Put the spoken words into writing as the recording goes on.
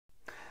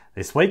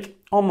This week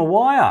on The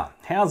Wire,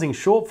 housing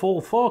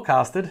shortfall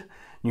forecasted,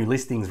 new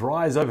listings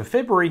rise over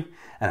February,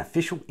 and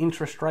official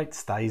interest rate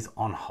stays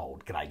on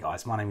hold. G'day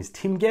guys, my name is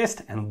Tim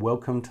Guest and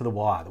welcome to The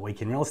Wire, the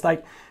week in real estate.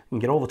 You can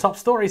get all the top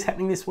stories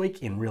happening this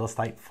week in real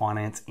estate,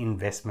 finance,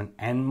 investment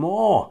and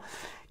more.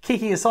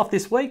 Kicking us off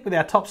this week with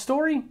our top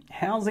story,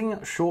 housing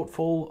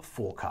shortfall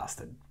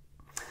forecasted.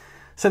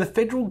 So the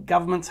federal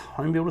government's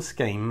home builder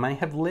scheme may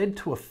have led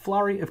to a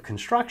flurry of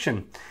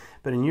construction,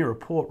 but a new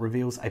report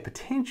reveals a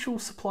potential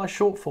supply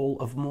shortfall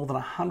of more than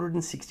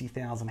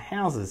 160,000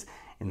 houses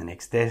in the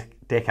next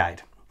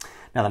decade.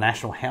 Now, the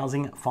National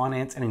Housing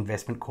Finance and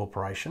Investment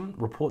Corporation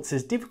report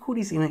says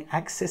difficulties in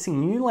accessing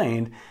new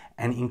land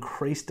and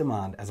increased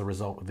demand as a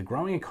result of the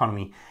growing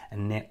economy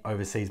and net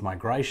overseas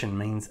migration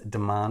means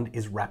demand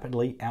is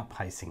rapidly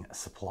outpacing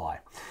supply.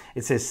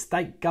 It says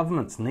state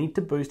governments need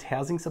to boost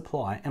housing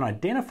supply and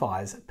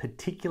identifies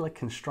particular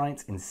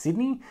constraints in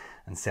Sydney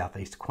and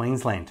southeast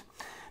Queensland.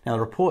 Now, the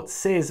report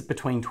says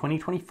between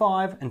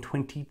 2025 and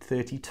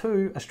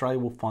 2032, Australia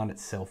will find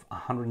itself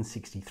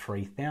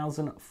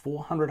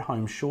 163,400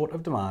 homes short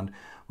of demand,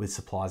 with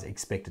supplies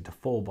expected to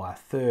fall by a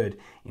third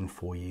in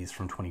 4 years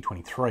from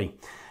 2023.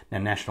 Now,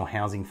 National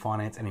Housing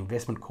Finance and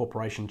Investment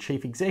Corporation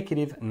Chief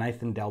Executive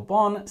Nathan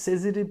Dalbon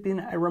says it had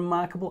been a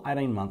remarkable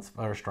 18 months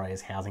for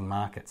Australia's housing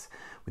markets,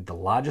 with the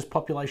largest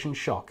population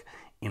shock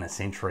in a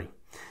century.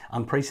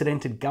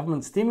 Unprecedented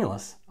government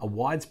stimulus, a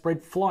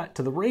widespread flight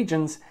to the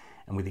regions,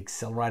 and with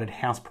accelerated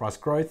house price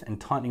growth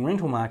and tightening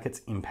rental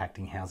markets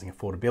impacting housing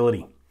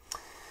affordability.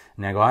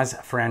 Now guys,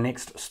 for our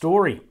next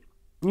story,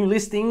 new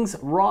listings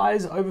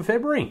rise over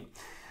February.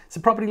 So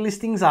property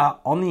listings are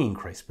on the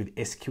increase, with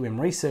SQM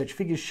research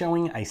figures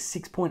showing a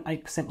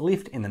 6.8%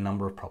 lift in the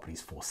number of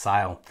properties for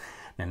sale.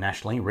 Now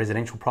nationally,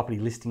 residential property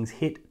listings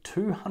hit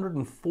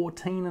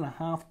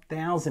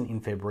 214,500 in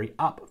February,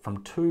 up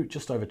from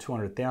just over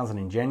 200,000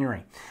 in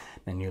January.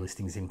 Now new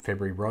listings in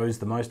February rose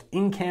the most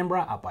in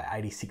Canberra, up by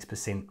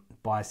 86%,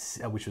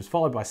 which was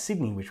followed by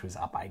Sydney, which was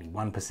up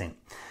 81%.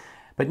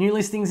 But new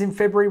listings in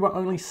February were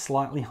only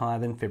slightly higher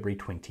than February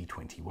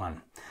 2021.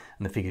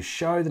 And the figures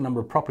show the number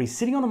of properties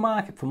sitting on the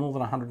market for more than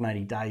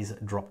 180 days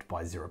dropped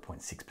by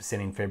 0.6%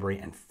 in February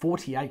and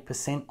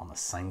 48% on the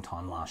same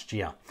time last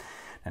year.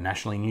 Now,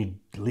 nationally, new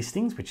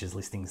listings, which is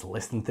listings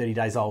less than 30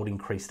 days old,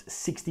 increased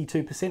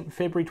 62% in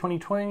February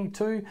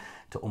 2022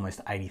 to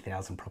almost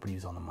 80,000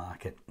 properties on the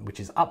market,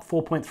 which is up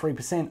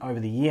 4.3% over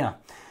the year.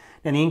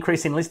 Now, the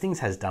increase in listings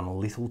has done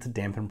little to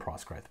dampen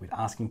price growth, with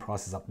asking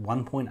prices up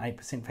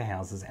 1.8% for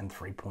houses and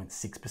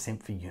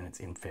 3.6% for units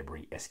in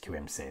February,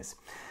 SQM says.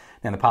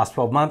 Now, in the past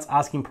 12 months,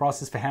 asking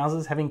prices for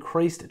houses have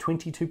increased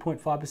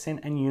 22.5%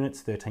 and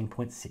units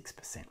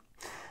 13.6%.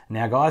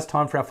 Now, guys,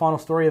 time for our final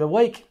story of the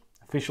week.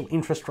 Official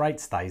interest rate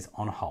stays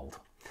on hold.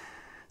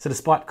 So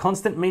despite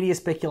constant media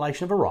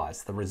speculation of a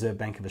rise, the Reserve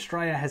Bank of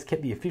Australia has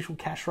kept the official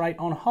cash rate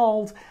on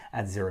hold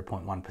at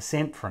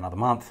 0.1% for another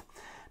month.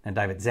 Now,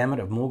 David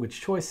Zammit of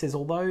Mortgage Choice says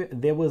although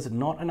there was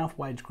not enough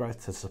wage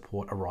growth to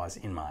support a rise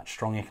in March,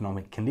 strong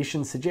economic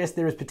conditions suggest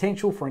there is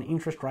potential for an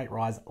interest rate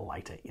rise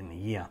later in the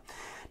year.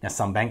 Now,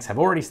 some banks have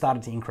already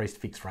started to increase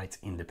fixed rates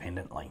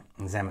independently.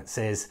 And Zammit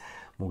says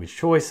Mortgage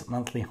Choice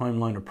monthly home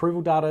loan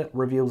approval data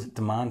reveals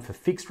demand for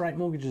fixed rate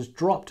mortgages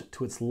dropped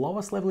to its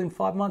lowest level in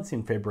 5 months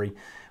in February,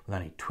 with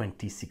only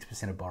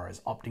 26% of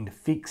borrowers opting to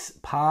fix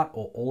part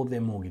or all of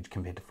their mortgage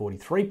compared to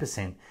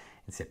 43%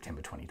 in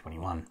September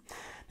 2021.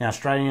 Now,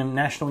 Australian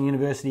National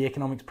University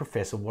economics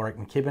professor Warwick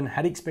McKibben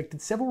had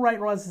expected several rate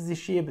rises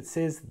this year, but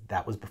says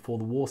that was before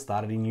the war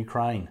started in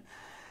Ukraine.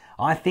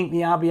 I think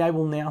the RBA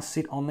will now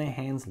sit on their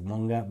hands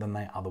longer than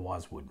they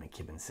otherwise would,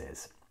 McKibben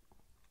says.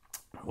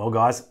 Well,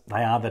 guys,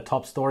 they are the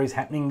top stories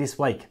happening this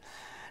week.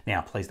 Now,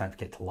 please don't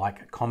forget to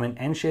like, comment,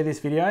 and share this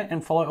video,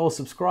 and follow or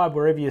subscribe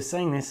wherever you're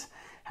seeing this.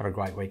 Have a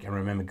great week, and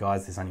remember,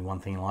 guys, there's only one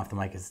thing in life that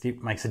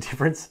makes a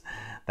difference.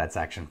 That's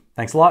action.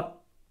 Thanks a lot.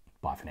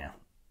 Bye for now.